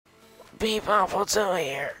BpOp02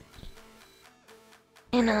 here.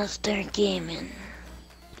 And Allstargaming.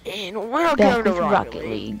 And welcome Back to with Rocket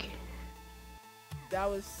League. That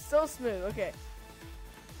was so smooth. Okay.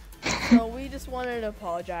 So we just wanted to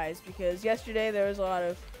apologize because yesterday there was a lot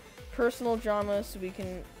of personal drama, so we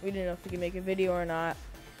didn't know if we could make a video or not.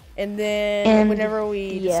 And then whenever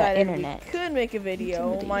we decided we could make a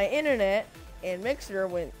video, my internet and mixer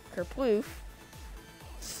went kerploof.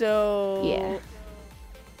 So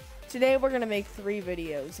today we're gonna make 3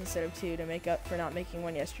 videos instead of 2 to make up for not making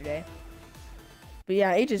one yesterday. But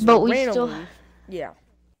yeah, it just randomly. Yeah.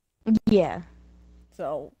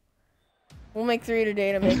 So we'll make 3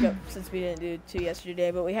 today to make up since we didn't do 2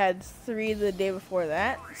 yesterday, but we had 3 the day before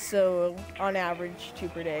that. So on average 2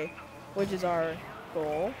 per day, which is our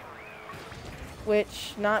goal,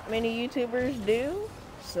 which not many YouTubers do.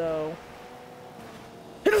 So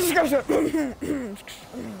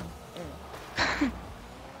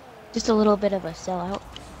Just a little bit of a sellout.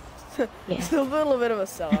 It's a little bit of a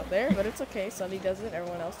sellout there, but it's okay. Sonny does it,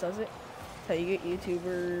 everyone else does it. That's how you get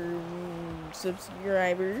YouTuber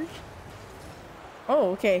subscribers.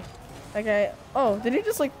 Oh, okay. That guy. Oh, did he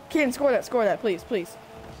just like? Caden, score that! Score that, please, please.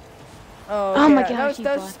 Oh, okay. Oh my gosh,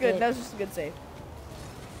 that was just good. That was just a good save.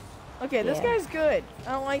 Okay, this guy's good.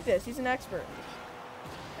 I don't like this. He's an expert.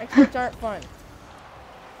 Experts aren't fun.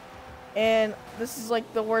 And this is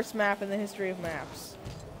like the worst map in the history of maps.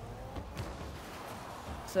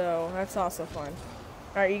 So that's also fun.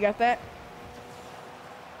 All right, you got that?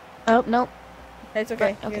 Oh nope. It's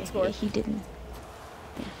okay. You can score. He didn't.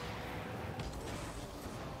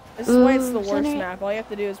 This is why it's the worst map. All you have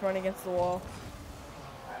to do is run against the wall.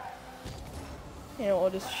 You know, we'll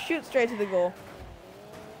just shoot straight to the goal.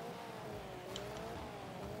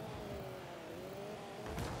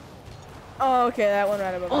 Oh, okay, that one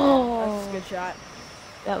right above. That's a good shot.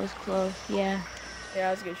 That was close. Yeah. Yeah,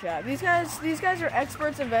 that was a good shot. These guys are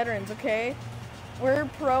experts and veterans. Okay, we're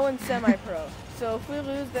pro and semi-pro. So if we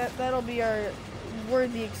lose, that'll be our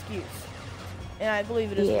worthy excuse. And I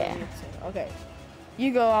believe it is. Yeah. Okay.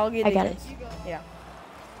 You go, I'll get it. I got it. Yeah.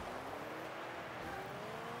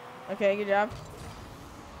 Okay, good job.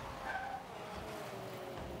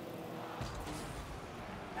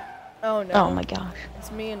 Oh no. Oh my gosh. It's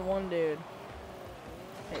me and one dude.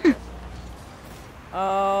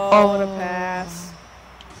 Oh, what a pass.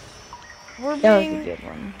 That was a good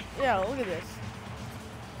one. Yeah, look at this.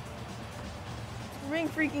 We're being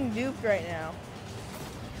freaking duped right now.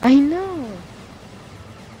 I know.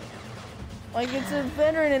 Like, it's a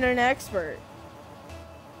veteran and an expert.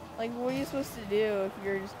 Like, what are you supposed to do if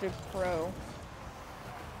you're just a pro?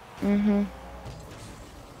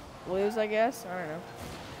 Lose, I guess? I don't know.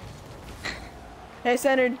 Hey,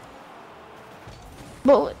 centered.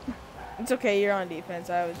 But It's okay, you're on defense.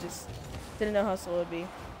 I was just... didn't know how slow it would be.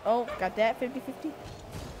 Oh, got that? 50-50?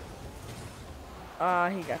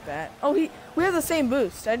 He got that. Oh, we have the same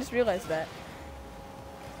boost. I just realized that.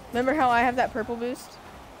 Remember how I have that purple boost?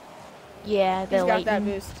 yeah, He's got that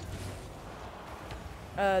boost.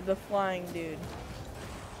 The flying dude.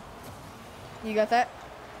 You got that?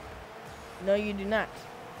 No, you do not.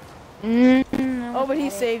 No, Oh, but he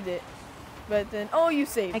saved it. But then, oh, you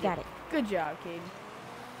saved it. I got it. Good job, Caden.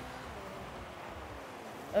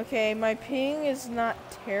 Okay, my ping is not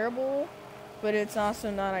terrible, but it's also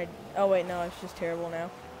not. Oh wait, no, it's just terrible now.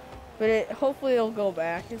 But hopefully it'll go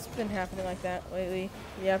back. It's been happening like that lately.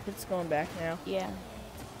 Yep, it's going back now. Yeah.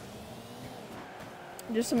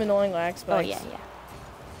 Just some annoying lag spikes. Oh yeah.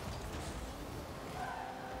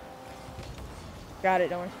 Got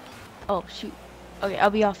it, don't worry. Oh shoot. Okay, I'll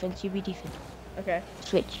be offense. You be defense. Okay.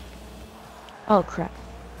 Switch. Oh crap.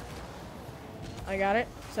 I got it.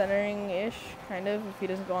 Centering-ish, kind of, if he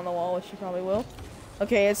doesn't go on the wall, which he probably will.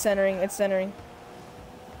 Okay, it's centering, it's centering.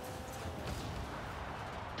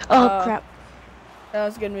 Oh crap. That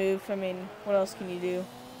was a good move. I mean, what else can you do?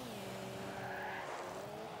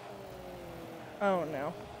 Oh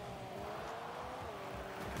no.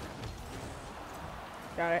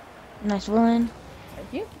 Got it. Nice one.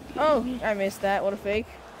 Thank you. Oh, I missed that. What a fake.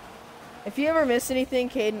 If you ever miss anything,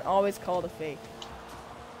 Caden, always call it a fake.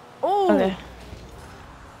 Oh! Okay.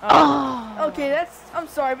 Okay, I'm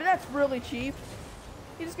sorry, but that's really cheap.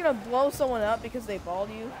 You're just gonna blow someone up because they balled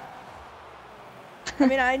you. I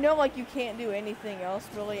mean, I know like you can't do anything else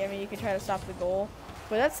really. I mean, you can try to stop the goal,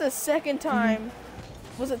 but that's the second time.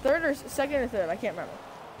 Was it third or second or third? I can't remember.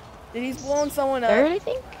 That he's blown someone up. Third, I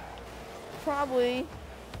think. Probably.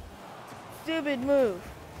 Stupid move.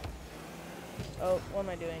 Oh, what am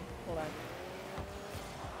I doing? Hold on.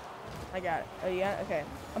 I got it. Oh, you got it? Okay.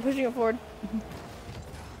 I'm pushing it forward.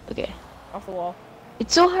 Okay. Off the wall.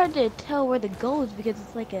 It's so hard to tell where the goal is because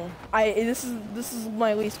it's like a. This is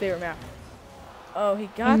my least favorite map. Oh, he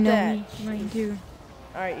I got know that. mine too.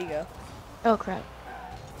 All right, you go. Oh crap.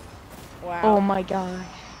 Wow. Oh my gosh.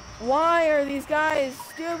 Why are these guys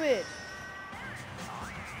stupid?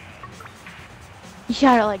 You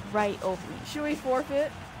shot it like right over me. Should we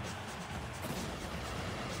forfeit?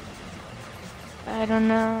 I don't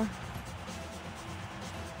know.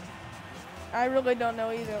 I really don't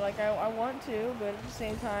know either. Like, I want to, but at the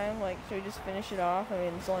same time, like, should we just finish it off? I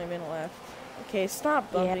mean, it's only a minute left. Okay,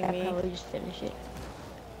 stop bumping Yeah, me. probably just finish it.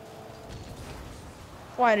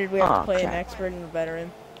 Why did we have to play an expert and a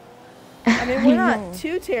veteran? I mean, we're not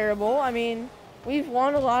too terrible. I mean, we've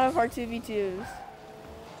won a lot of our 2v2s.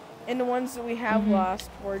 And the ones that we have lost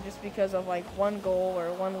were just because of, like, one goal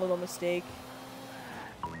or one little mistake.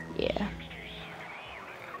 Yeah.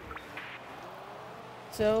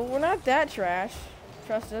 So, we're not that trash.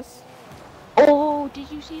 Trust us. Oh,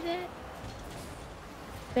 did you see that?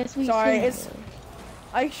 That's what Sorry, you it's... said.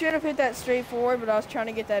 I should have hit that straight forward, but I was trying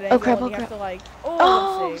to get that angle. Oh crap, and oh you crap. have to, like...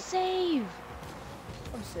 Oh, I'm safe. save!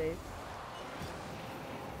 I'm safe.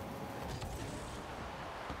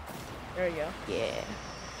 There we go. Yeah.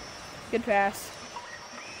 Good pass.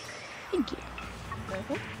 Thank you.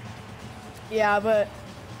 Yeah, but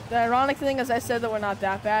the ironic thing is I said that we're not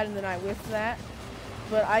that bad, and then I whiffed that.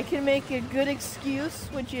 But I can make a good excuse,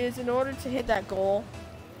 which is in order to hit that goal,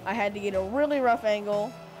 I had to get a really rough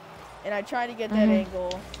angle, and I tried to get that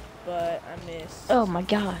angle, but I missed. Oh my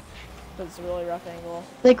god. But it's a really rough angle.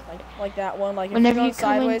 Like that one. Like if whenever you're you going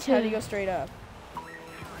come sideways, how do into- you go straight up?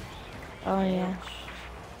 oh yeah.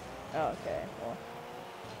 Oh, okay. Well.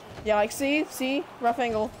 Yeah, like see, rough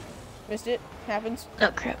angle. Missed it. Happens.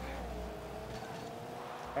 Oh crap.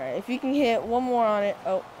 All right, if you can hit one more on it.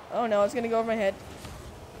 Oh no, it's gonna go over my head.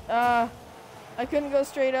 I couldn't go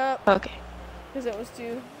straight up Okay. because it was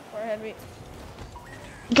too far ahead of me.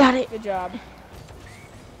 Got it. Good job.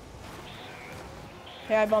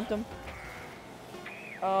 Okay, I bumped him.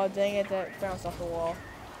 Oh dang it, that bounced off the wall.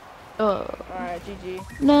 Oh. All right,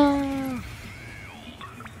 GG. No.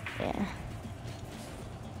 Yeah.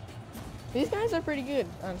 These guys are pretty good,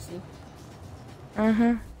 honestly.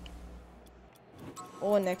 We'll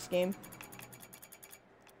win next game.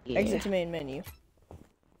 Yeah. Exit to main menu.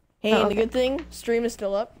 Hey, Oh, and the okay. good thing, stream is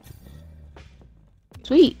still up.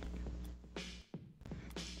 Sweet.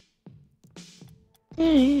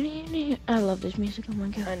 I love this music. Oh my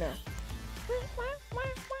god. I know.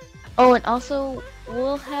 Oh, and also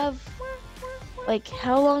we'll have like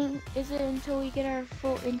how long is it until we get our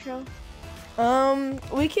full intro?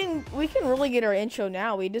 We can really get our intro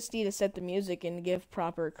now. We just need to set the music and give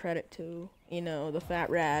proper credit to, you know, the Fat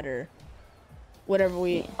Rat or whatever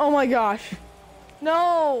we. Yeah. Oh my gosh.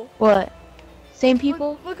 No. What? Same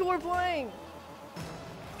people? Look who we're playing.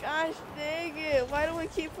 Gosh dang it. Why do we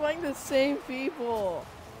keep playing the same people?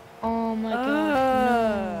 Oh my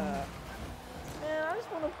god. Man, I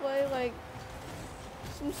just want to play like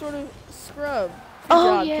some sort of scrub. Good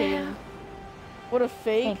Oh job, yeah. Kaden. What a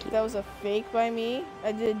fake. Thank you. That was a fake by me.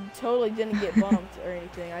 I totally didn't get bumped or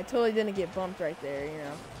anything. I totally didn't get bumped right there, you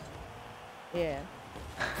know. Yeah.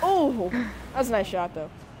 Oh, that was a nice shot though.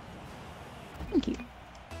 Thank you.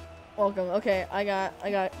 Welcome. Okay, I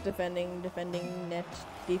got defending net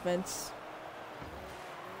defense.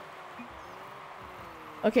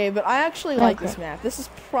 Okay, but I actually like this map. This is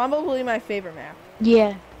probably my favorite map.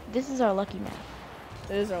 Yeah, this is our lucky map.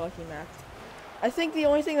 It is our lucky map. I think the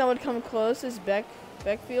only thing that would come close is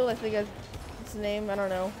Beckfield. I think that's the name. I don't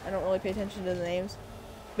know. I don't really pay attention to the names.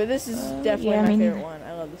 But this is definitely yeah, my me favorite neither. one.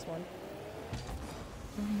 I love this one.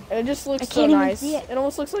 And it just looks I so can't even nice. see it. It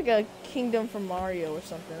almost looks like a kingdom from Mario or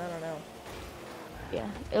something. I don't know. Yeah,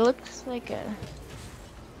 it looks like a.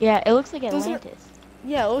 Yeah, it looks like Doesn't it- Atlantis.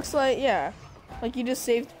 Yeah, it looks like, yeah. Like you just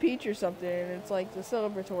saved Peach or something, and it's like the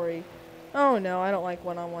celebratory. Oh no, I don't like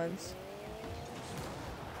one-on-ones.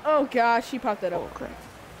 Oh gosh, he popped that up. Oh crap.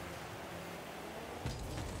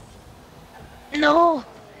 No!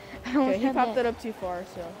 I almost Okay, he had popped that up too far,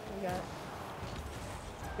 so we got it.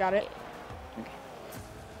 Got it. Okay.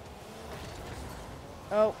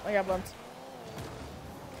 Oh, I got bumped.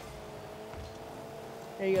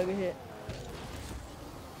 There you go, good hit.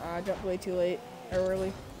 I jumped way too late. Or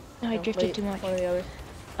early. No, I No, drifted late. too much. One or the other.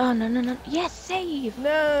 Oh, no, no, no. Yes, save!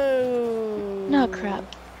 No! No, crap.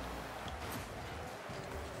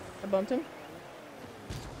 I bumped him.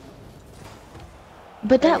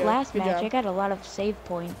 But There that you go. last Good match, job. I got a lot of save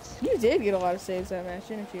points. You did get a lot of saves that match,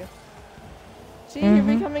 didn't you? See, you're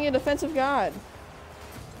becoming a defensive god.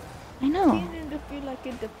 I know. Beginning to feel like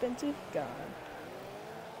a defensive god.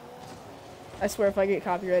 I swear if I get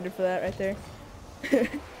copyrighted for that right there.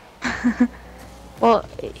 Well,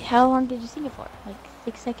 how long did you sing it for? Like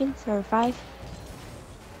 6 seconds or 5?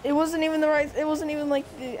 It wasn't even it wasn't even like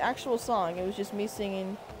the actual song. It was just me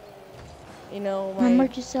singing, you know, My my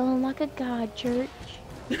merch is selling like a god church.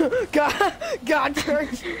 God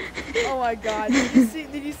church. Oh my god.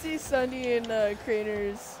 Did you see Sunny and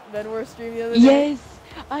Creator's Bedwars stream the other day? Yes,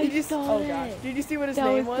 I saw Oh that. gosh. Did you see what his That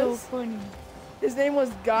name was was? so funny. His name was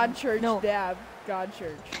God Church No. Dab. God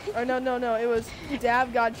Church. Oh no, it was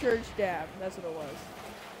Dab God Church Dab. That's what it was.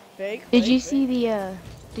 Fake. Did fake, you fake.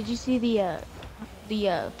 see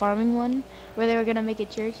the farming one where they were gonna make a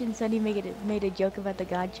church and Sunny made a joke about the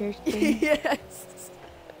God church thing? Yes.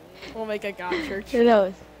 We'll make a God Church. So that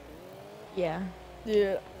was, yeah.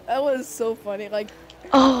 Dude, that was so funny. Like,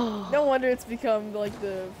 Oh. no wonder it's become like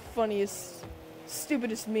the funniest,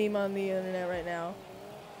 stupidest meme on the internet right now.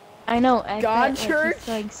 I know. I God bet, like, church? he's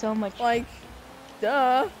selling so much. Like,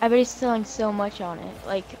 duh. I bet he's selling so much on it,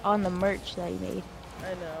 like on the merch that he made.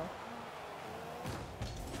 I know.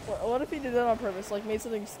 What if he did that on purpose? Like, made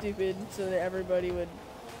something stupid so that everybody would,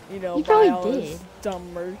 you know, He buy probably all did. his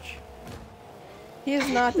dumb merch. He is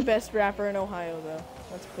not the best rapper in Ohio, though.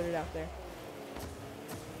 Let's put it out there.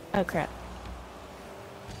 Oh crap.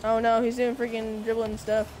 Oh no, he's doing freaking dribbling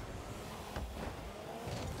stuff.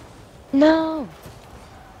 No.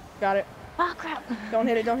 Got it. Oh crap. Don't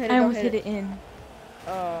hit it, don't hit it, I don't almost hit hit it in.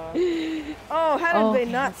 Oh, how did Oh, they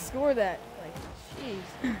okay. not score that? Like,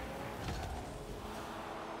 jeez.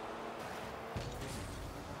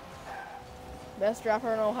 Best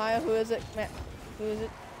rapper in Ohio? Who is it? Matt, who is it?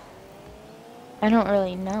 I don't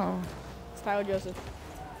really know. It's Tyler Joseph.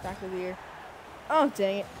 Back of the year. Oh,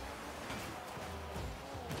 dang it.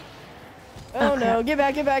 Oh, Oh, no. crap. Get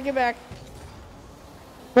back, get back, get back.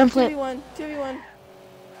 Run flip. 2v1, 2v1.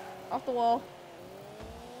 Off the wall.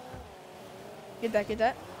 Get that, get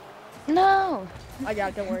that. No. I got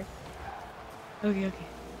it, don't worry. Okay, okay.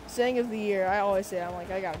 Saying of the year, I always say, I'm like,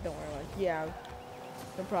 I got it, don't worry. Like, yeah,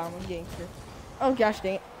 no problem, I'm gangster. Oh, gosh,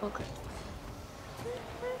 dang it. Okay.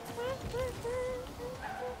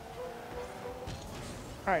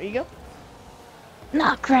 Alright, you go.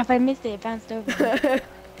 No, crap, I missed it. It bounced over.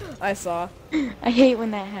 I saw. I hate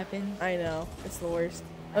when that happens. I know. It's the worst.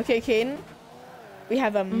 Okay, Caden. We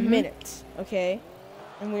have a minute, okay?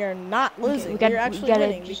 And we are not losing. we We're actually gotta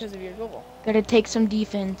winning just- because of your goal. Gotta take some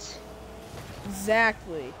defense.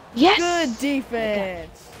 Exactly. Yes! Good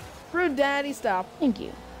defense. Rude Daddy, stop. Thank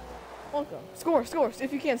you. Welcome. Score, score.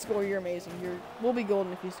 If you can't score, you're amazing. We'll be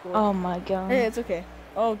golden if you score. Oh my god. Hey, it's okay.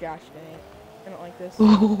 Oh gosh, dang it. I don't like this.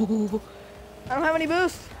 Ooh. I don't have any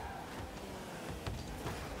boost.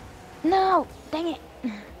 No! Dang it!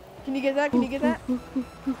 Can you get that? Can you get that?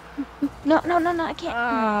 No, I can't.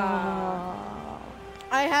 Ah.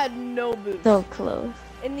 I had no boost. So close.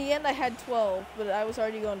 In the end, I had 12, but I was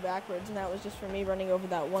already going backwards, and that was just for me running over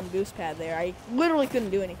that one boost pad there. I literally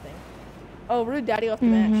couldn't do anything. Oh, Rude Daddy left the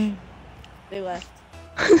match. They left.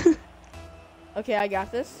 Okay, I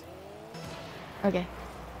got this. Okay.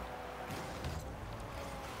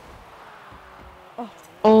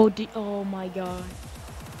 Oh. Oh my god.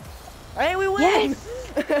 Hey, we win! Yes!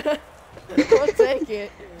 We'll take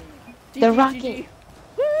it. The GG, rocket. GG.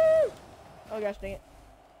 Woo! Oh gosh, dang it.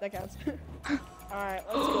 That counts. Alright,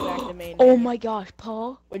 let's go back to main. Oh my gosh,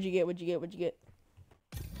 Paul. What'd you get? What'd you get? What'd you get?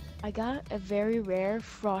 I got a very rare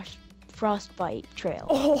frostbite trail.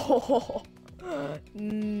 Oh,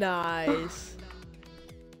 nice.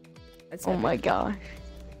 That's Oh epic. my gosh.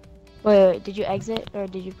 Wait, did you exit or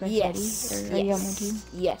did you press Yes. ready? Or are you on my team?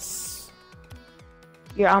 Yes.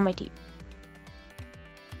 You're on my team.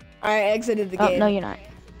 I exited the Oh, game. no, you're not.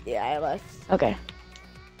 Yeah, I left. Okay.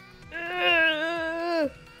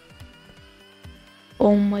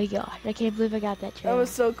 Oh my gosh, I can't believe I got that trail. That was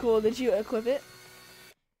so cool. Did you equip it?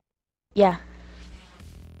 Yeah.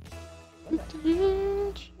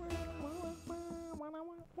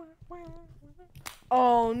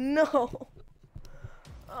 Oh no.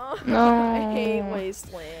 Oh, No. I hate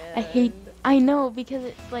Wasteland. I know because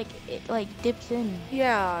it dips in.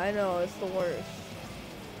 Yeah, I know. It's the worst.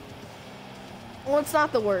 Well, it's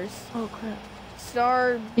not the worst. Oh crap.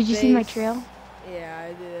 Star. Did you see my Base- trail? Yeah,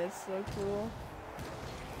 I did. It's so cool.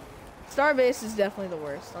 Starbase is definitely the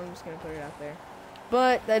worst. I'm just gonna put it out there.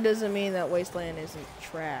 But that doesn't mean that Wasteland isn't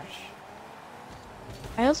trash.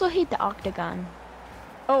 I also hate the octagon.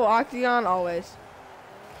 Oh, Octagon always.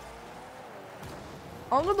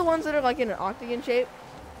 All of the ones that are like in an octagon shape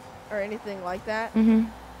or anything like that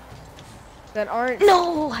that aren't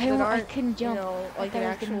No, that I aren't, couldn't jump. You know, like I an thought I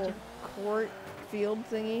was gonna actual jump. court field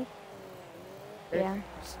thingy. They're Yeah.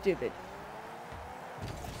 stupid.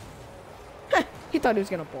 He thought he was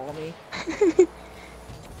gonna ball me.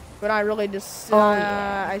 But I really just,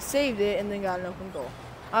 I saved it and then got an open goal.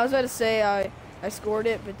 I was about to say I scored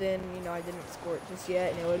it, but then, you know, I didn't score it just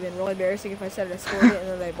yet, and it would have been really embarrassing if I said I scored it and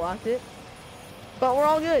then they blocked it. But we're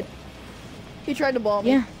all good. He tried to ball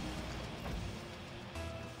me. Yeah.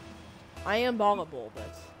 I am ballable,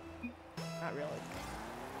 but not really.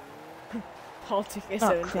 Politics is Oh,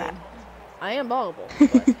 17. crap. I am ballable,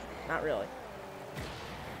 but not really.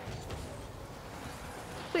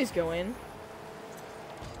 Please go in.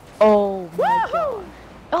 Oh my god.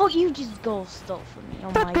 Oh, you just goal stole from me.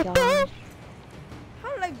 Oh my god.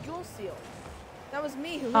 How did I goal steal? That was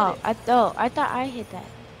me who hit Oh, it. I thought I hit that.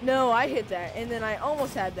 No, I hit that, and then I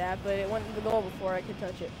almost had that, but it went to the goal before I could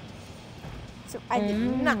touch it. So I did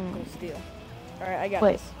not goal steal. All right, I got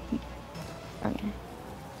Wait. this. Okay.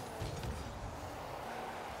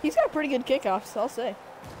 He's got pretty good kickoffs, I'll say.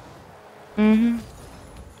 Mm-hmm.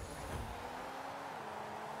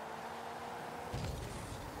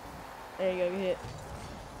 There you go, you hit.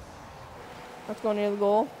 Let's go near the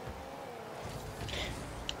goal.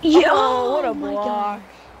 Yeah. Oh, what a my block. gosh.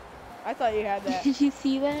 I thought you had that. Did you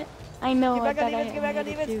see that? I know. Get back I on thought I defense, get back on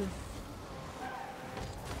made it defense. too.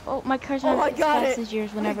 Oh, my car's Oh, not I as got fast it. as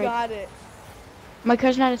yours I whenever. got it. My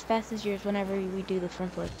car's not as fast as yours whenever we do the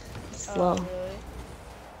front flip. It's slow. Oh,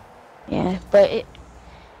 really? Yeah, but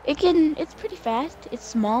it's pretty fast. It's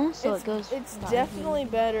small, so it goes. It's fine. definitely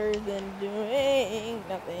better than doing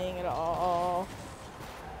nothing at all.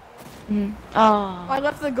 Mm. I Oh.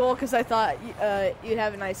 left the goal because I thought you'd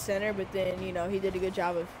have a nice center, but then, you know, he did a good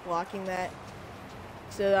job of blocking that.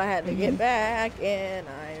 So I had to get back, and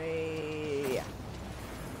yeah.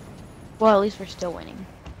 Well, at least we're still winning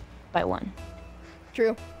by 1.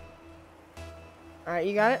 True. All right,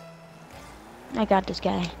 you got it? I got this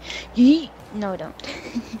guy. Yeet. No, I don't.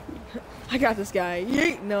 I got this guy.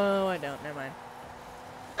 Yeet. No, I don't. Never mind.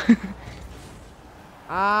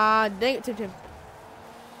 Dang it, Tim.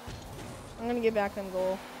 I'm gonna get back on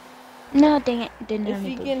goal. No, dang it. Didn't have If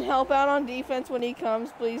any you boost. can help out on defense when he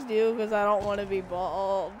comes, please do, because I don't want to be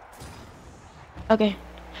balled. Okay.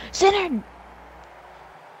 Center.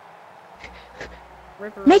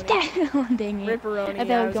 Ripperoni. Make that. Oh, dang it. Ripperoni. I thought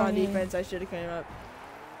Yeah, I it was was on going in. defense. I should have came up.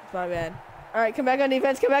 It's my bad. All right, come back on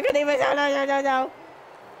defense. Come back on defense. No, no, no, no, no.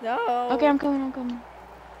 No. Okay, I'm coming.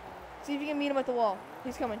 See if you can meet him at the wall.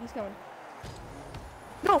 He's coming. He's coming.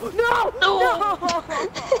 No, no, no.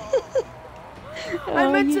 I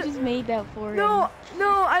Oh, meant you to. just made that for him. No,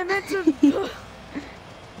 I meant to.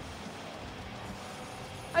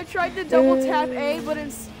 I tried to double tap A, but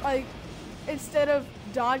it's like instead of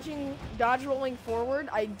dodge rolling forward,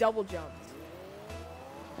 I double jumped.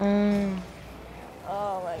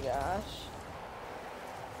 Oh my gosh.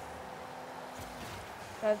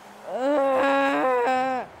 That's,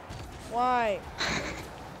 why?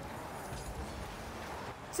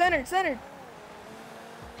 Centered.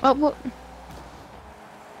 Oh, what?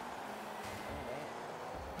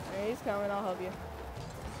 Alright, he's coming. I'll help you.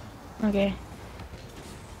 Okay.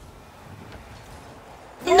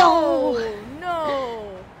 No!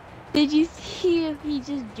 No! Did you see if he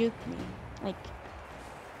just juked me? Like,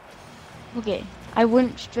 okay, I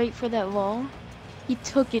went straight for that wall. He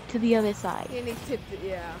took it to the other side. And he tipped it,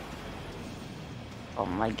 yeah. Oh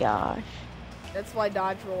my gosh. That's why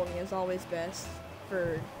dodge rolling is always best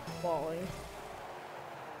for balling.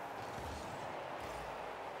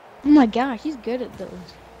 Oh my gosh, he's good at those.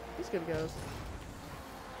 He's good goes.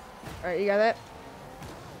 Alright, you got that?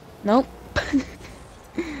 Nope.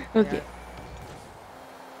 Okay. Yeah.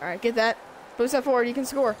 Alright, get that. Boost that forward, you can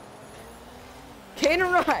score. Gain a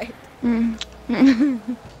right.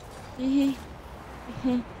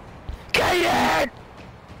 Get it!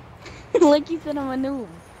 Like you said, I'm a noob.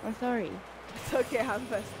 I'm sorry. It's okay, I'm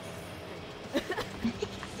best.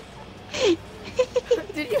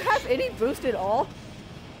 Did you have any boost at all?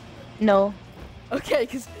 No. Okay,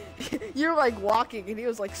 because you're like walking and he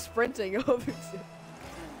was like sprinting over to.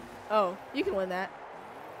 Oh, you can win that.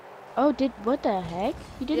 Oh, what the heck?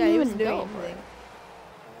 You didn't Yeah, he even was doing go for it. anything.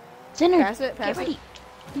 Center. Pass it, Get pass it. ready.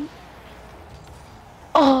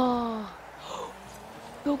 Oh.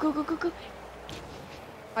 Go.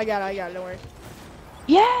 I got it, don't worry.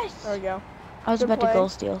 Yes. There we go. I was Good about play. to goal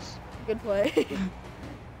steals. Good play.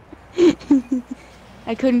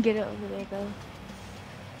 I couldn't get it over there though.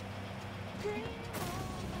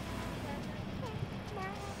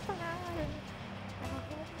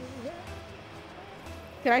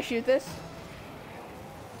 Can I shoot this?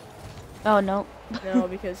 Oh no. No,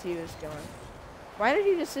 because he was going. Why did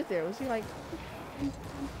he just sit there? Was he like...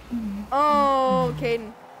 Oh,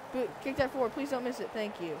 Caden. Kick that forward. Please don't miss it.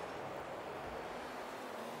 Thank you.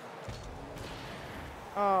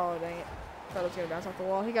 Oh, dang it. Thought it was gonna bounce off the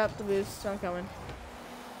wall. He got the boost, so I'm coming.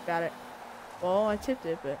 Got it. Well, I tipped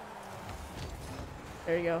it, but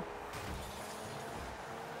there you go.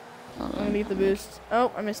 I'm gonna get the boost.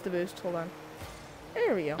 Oh, I missed the boost. Hold on.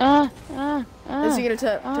 There we go. Is he gonna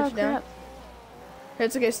touch it down? Crap.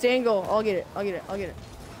 It's okay. Stay in goal. I'll get it. I'll get it. I'll get it.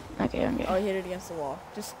 Okay, okay. I'll hit it against the wall.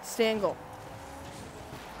 Just stay in goal.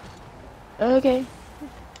 Okay.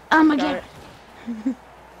 Oh my Got god. it.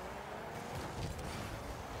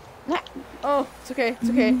 Oh, it's okay. It's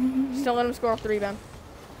okay. Just don't let him score off the rebound.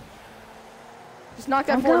 Just knock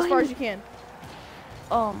that I'm forward as far going. as you can.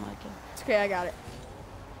 Oh my god. It's okay. I got it.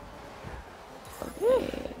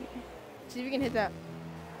 Okay. See if you can hit that.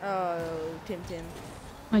 Oh, Tim.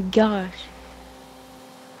 My gosh.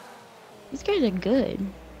 These guys are good.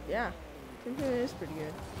 Yeah. Tim is pretty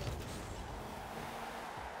good.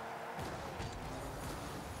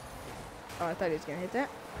 Oh, I thought he was gonna hit that.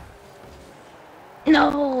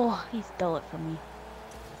 No, he stole it from me.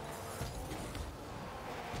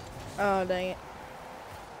 Oh, dang it.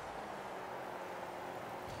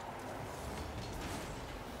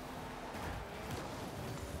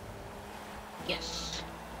 Yes.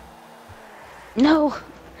 No.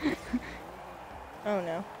 Oh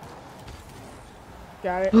no.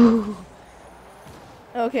 Got it. Ooh.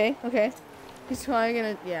 Okay. He's probably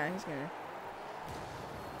gonna. Yeah, he's gonna.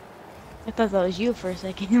 I thought that was you for a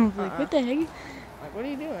second. I was like, what the heck? Like, what are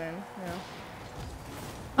you doing? No.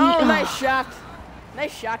 Oh, nice shot.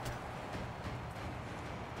 Nice shot.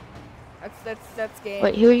 That's game.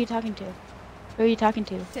 Wait, who are you talking to? Who are you talking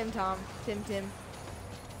to? Tim. That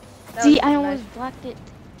See, was I a almost nice, blocked it.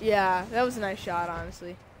 yeah, that was a nice shot,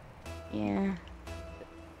 honestly. Yeah.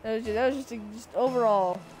 That was just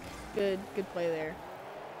overall good play there.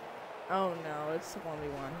 Oh no, it's 1v1.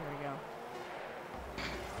 Here we go.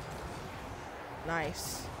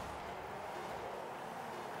 Nice.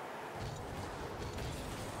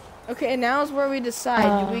 Okay, now's where we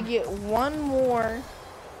decide. Do we get one more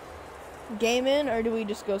game in, or do we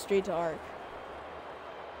just go straight to arc?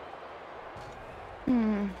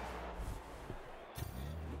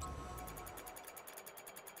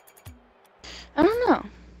 I don't know.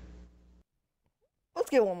 Let's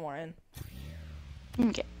get one more in.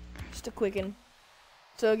 Okay. Just a quick one.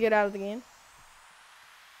 So get out of the game.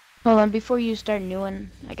 Hold on, before you start a new one,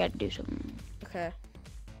 I gotta do something. Okay.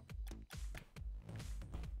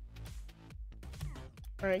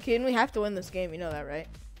 Alright, Caden, we have to win this game. You know that, right?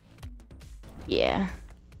 Yeah.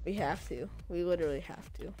 We have to. We literally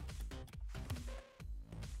have to.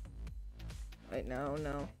 Wait, no.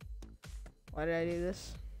 Why did I do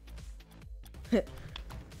this?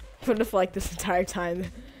 What if, like, this entire time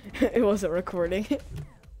it wasn't recording?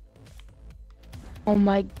 Oh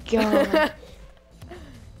my god.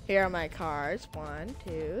 Here are my cards. 1,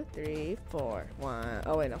 2, 3, 4. 1.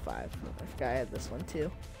 Oh wait, no, 5. I forgot I had this one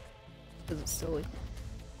too. Because it's silly.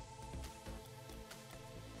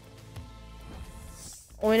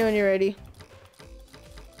 Let me know when you're ready.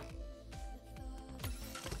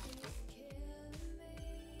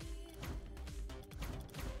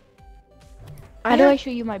 How do I show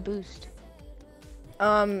you my boost?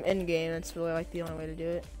 In game. That's really like the only way to do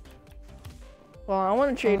it. Well, I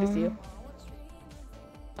want to trade with you.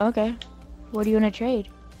 Okay. What do you want to trade?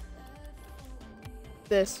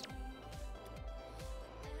 This.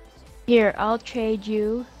 Here, I'll trade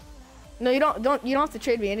you. No, you don't have to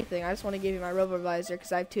trade me anything. I just want to give you my robo visor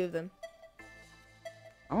because I have 2 of them.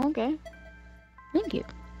 Okay. Thank you.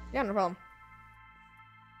 Yeah, no problem.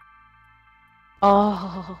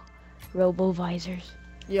 Oh, robo visors.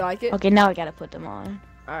 You like it? Okay, now I gotta put them on.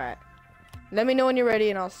 All right. Let me know when you're ready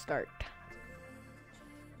and I'll start.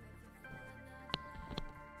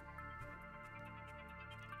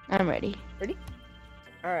 I'm ready. Ready?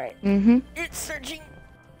 All right. It's searching.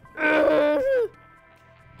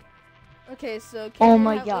 Okay, so Oh we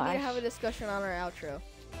my need to gosh. have a discussion on our outro.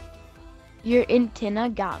 Your antenna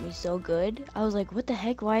got me so good. I was like, what the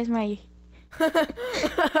heck? Why is my...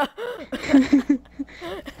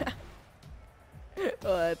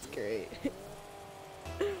 Oh, that's great.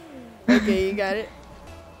 Okay, you got it?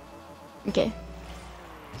 Okay.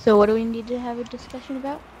 So what do we need to have a discussion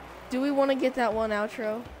about? Do we want to get that one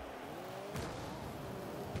outro?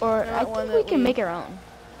 Or That I one think we that can we- make our own.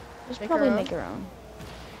 Let's Make probably our own? make our own.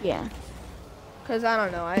 Yeah. Because I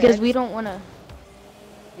don't know. Because we don't want to...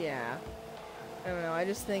 Yeah. I don't know. I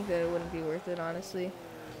just think that it wouldn't be worth it, honestly.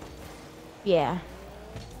 Yeah.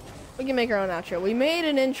 We can make our own outro. We made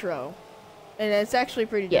an intro. And it's actually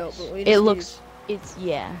pretty Yes. dope. But we It just looks... It's...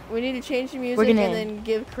 Yeah. We need to change the music We're gonna- and then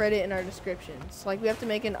give credit in our descriptions. Like, we have to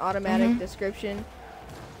make an automatic description.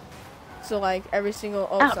 So, like, every single...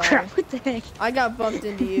 Oh, Oh, sorry. crap. What the heck? I got bumped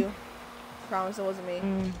into you. promise it wasn't me.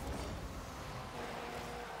 Mm.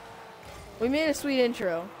 We made a sweet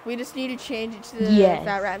intro. We just need to change it to the Yes.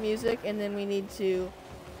 fat rat music, and then we need to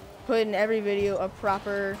put in every video a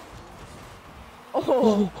proper,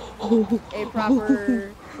 a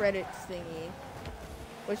proper credits thingy,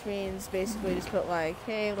 which means basically just put like,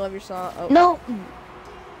 hey, love your song. Oh. No.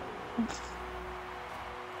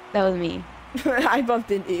 That was me. I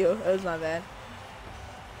bumped into you. It was not bad.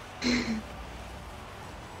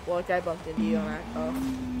 Well, like I bumped into you on that. Oh.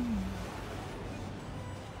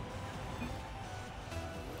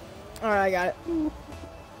 Alright, I got it.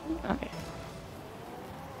 Okay.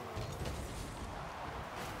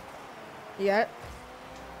 You got it?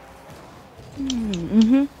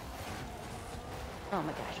 Mm-hmm. Oh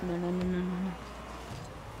my gosh, no, no, no, no, no.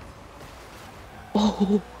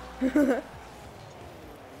 Oh.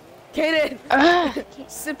 Kaden!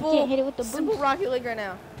 Simple, can't hit it with the simple boost. Rocket League right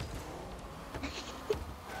now.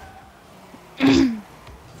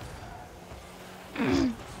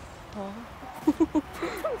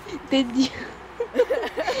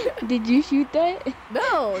 Did you shoot that?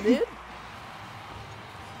 No, dude.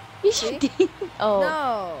 You See? did. Oh.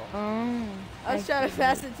 No. I was trying to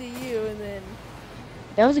pass it to you, and then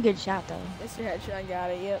That was a good shot, though. Mr. Headshot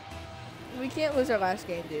got it. Yep. We can't lose our last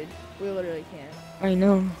game, dude. We literally can't. I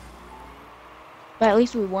know. But at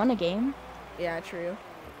least we won a game. Yeah, true.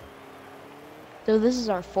 So this is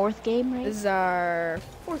our 4th game, right? This is our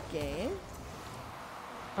 4th game.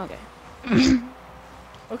 Okay.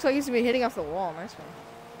 Looks like he's gonna be hitting off the wall. Nice one.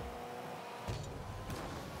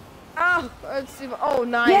 Oh, let's see. Oh,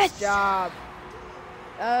 nice Yes! job.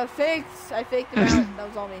 Faked. I faked him out. That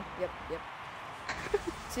was all me. Yep, yep.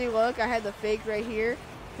 See, look, I had the fake right here.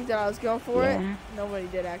 He thought I was going for it. Nobody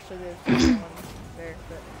did actually. There's no one there,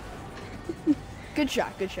 but good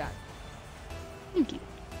shot. Good shot. Thank you.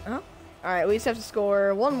 All right, we just have to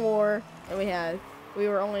score one more, and we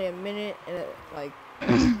were only a minute and like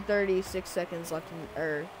 36 seconds left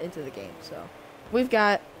into the game, so we've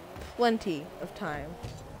got plenty of time.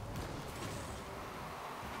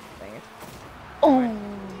 Dang it. Oh.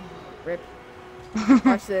 Rip.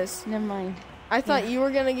 Watch this. Never mind. I thought you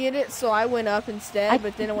were gonna get it, so I went up instead,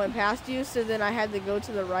 but then it went past you, so then I had to go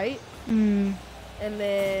to the right, Mm. and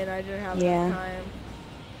then I didn't have enough time.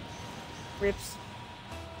 Rips.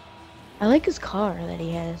 I like his car that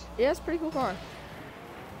he has. Yeah, it's a pretty cool car.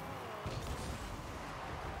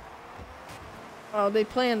 Oh, they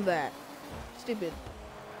planned that. Stupid.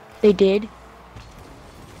 They did?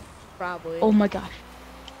 Probably. Oh my gosh.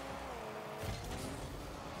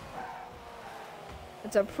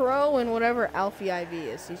 It's a pro in whatever Alfie IV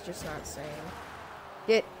is. He's just not saying.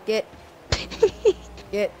 Get.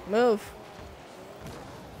 Move.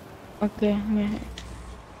 Okay, yeah.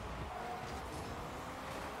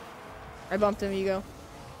 I bumped him. You go.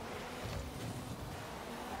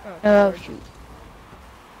 Oh, Lord. shoot.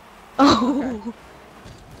 Oh. Okay.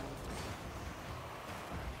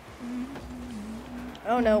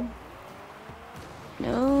 Oh no.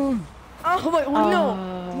 No. Oh wait,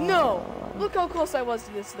 no. Look how close I was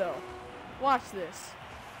to this though. Watch this.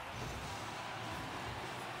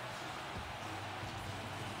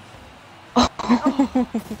 Oh.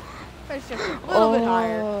 I just jumped a little bit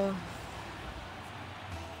higher.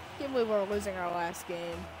 Can't believe we're losing our last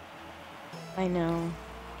game. I know.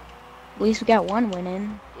 At least we got one win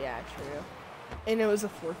in. Yeah, true. And it was a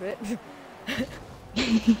forfeit.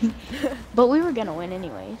 But we were gonna win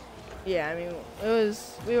anyways. Yeah, I mean,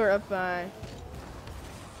 we were up by...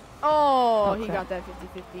 Oh, he got that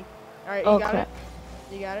 50-50. Alright, you got it?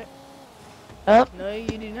 You got it? Up. No,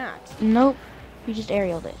 you do not. Nope. You just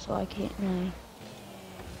aerialed it, so I can't really...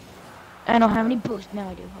 I don't have any boost. Now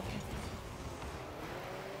I do. Okay.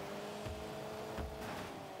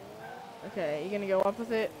 Okay, you gonna go up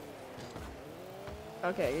with it?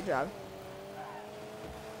 Okay, good job.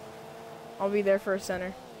 I'll be there for a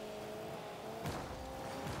center.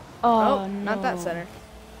 Oh, no. Not that center.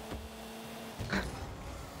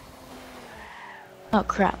 Oh,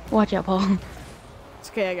 crap. Watch out, Paul. It's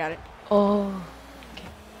okay, I got it. Oh. Okay.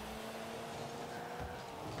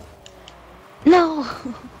 No!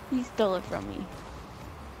 He stole it from me.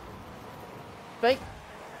 Fake.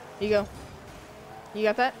 You go. You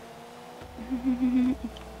got that?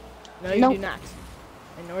 No, you Nope. do not.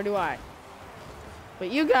 And nor do I.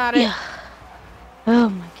 But you got it. Yeah. Oh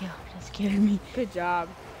my gosh, that scared me. Good job.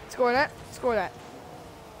 Score that. Score that.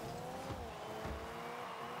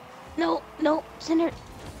 No, no, center.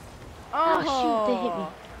 Oh, shoot, they hit me.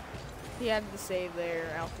 He had the save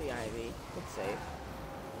there, Alfie Ivy. Good save.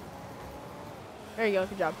 There you go.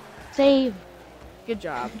 Good job. Save. Good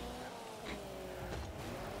job.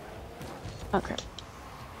 Oh crap.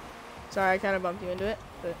 Sorry, I kind of bumped you into it,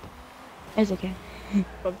 but It's okay.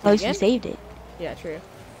 bumped At you least you again. saved it. Yeah, true.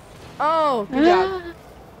 Oh, good job.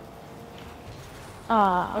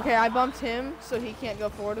 Ah. Okay, I bumped him, so he can't go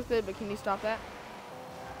forward with it. But can you stop that?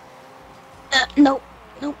 Nope.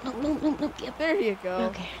 Nope. Nope. Nope. Nope. Nope. Yep. There you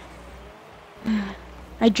go. Okay.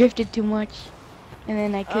 I drifted too much, and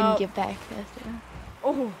then I couldn't Oh. get back fast enough.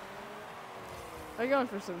 Oh, we're going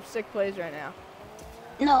for some sick plays right now.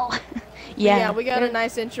 No. Yeah, we got a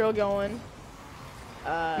nice intro going.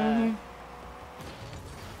 Mhm.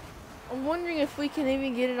 I'm wondering if we can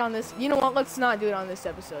even get it on this. You know what? Let's not do it on this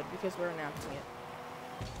episode because we're announcing it.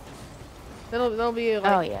 That'll be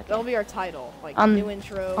like, Oh, yeah, okay. that'll be our title, like On- new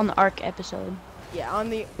intro. On the ARC episode. Yeah, on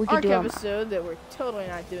the We could ARC do it on the- episode that we're totally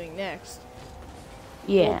not doing next.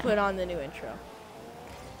 Yeah. We'll put on the new intro.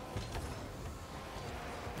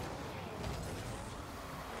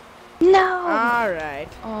 No. All right.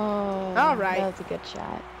 Oh. All right. That was a good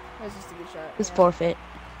shot. That was just a good shot. It was yeah. forfeit.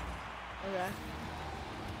 Okay.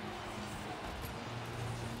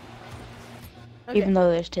 Even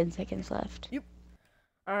though there's 10 seconds left.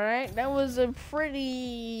 All right, that was a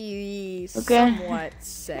pretty Okay. somewhat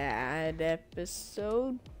sad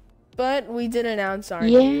episode, but we did announce our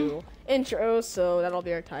Yeah. new intro, so that'll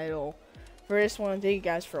be our title. First, want to thank you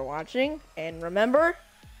guys for watching, and remember,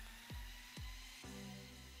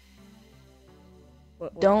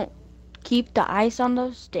 what- Don't keep the ice on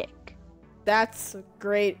the stick. that's a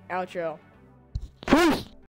great outro. Peace.